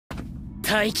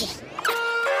Kaneki.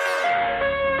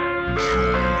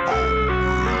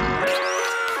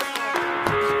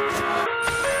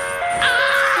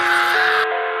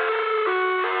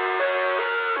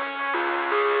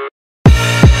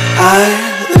 I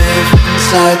live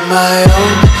inside my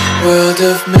own world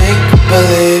of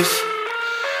make-believe.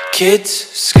 Kids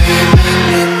screaming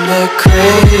in the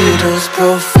cradles,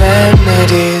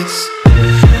 profanities.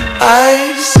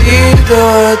 I see the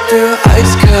world through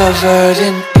ice covered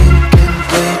in ink and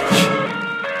bleach.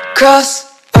 Cross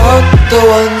out the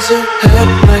ones who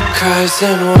heard my cries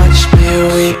and watched me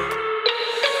weep.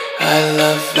 I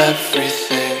love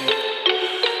everything.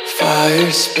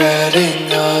 Fire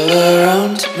spreading all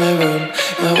around my room.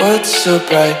 My world's so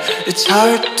bright, it's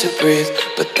hard to breathe,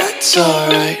 but that's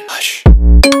alright. Hush.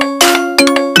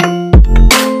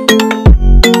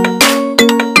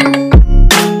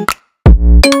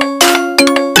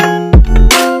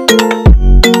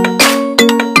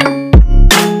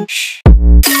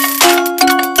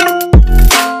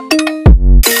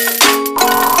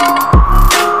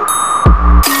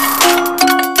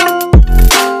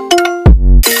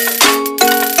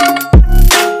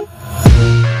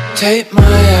 Tape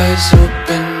my eyes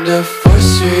open to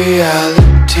force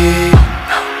reality.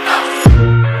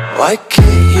 Why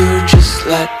can't you just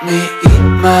let me eat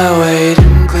my weight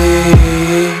in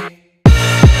glee?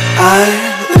 I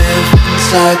live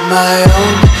inside my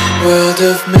own world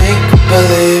of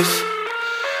make-believe.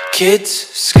 Kids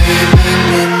screaming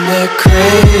in their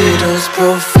cradles,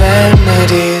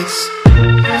 profanities.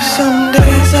 Some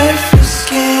days I feel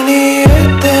skinnier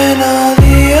than all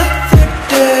the other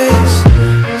days.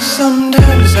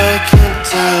 Sometimes I can't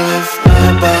tell if my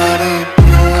body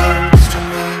belongs to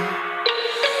me.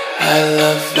 I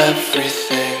love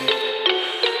everything.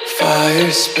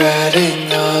 Fire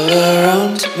spreading all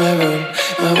around my room.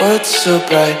 My world's so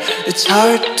bright, it's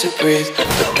hard to breathe,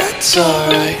 but that's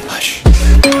alright. Hush.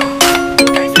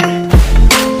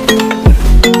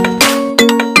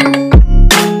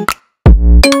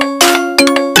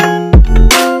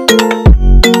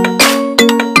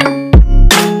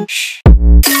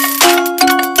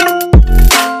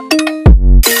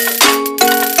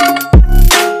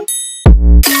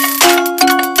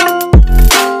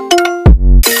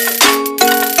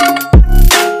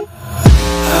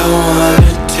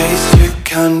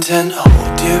 Content,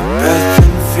 hold your breath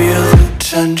and feel the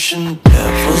tension.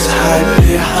 Devils hide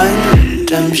behind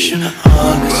redemption.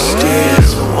 Honesty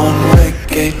is a one-way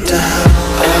gate to hell.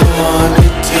 I wanna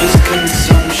taste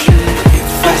consumption.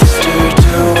 Breathe faster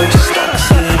to waste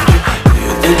oxygen.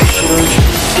 Hear the children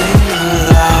sing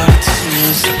aloud. It's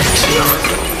music till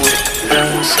the wick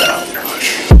burns out.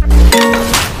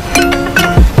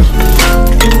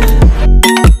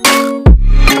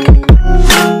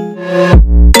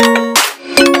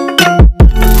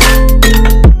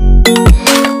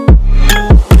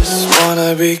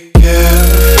 Be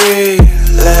carefree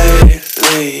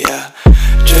lately, yeah.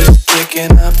 Just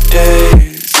kicking up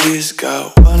daisies.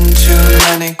 Got one too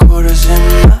many quarters in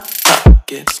my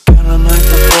pockets. Counting like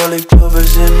the 4-leaf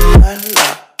clovers in my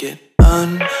locket.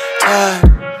 Untied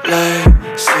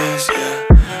laces,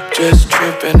 yeah. Just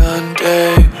tripping on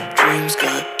daydreams.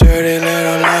 Got dirty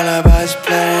little lullabies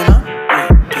playing on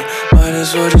repeat. Might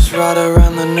as well just ride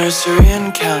around the nursery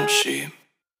and count sheep.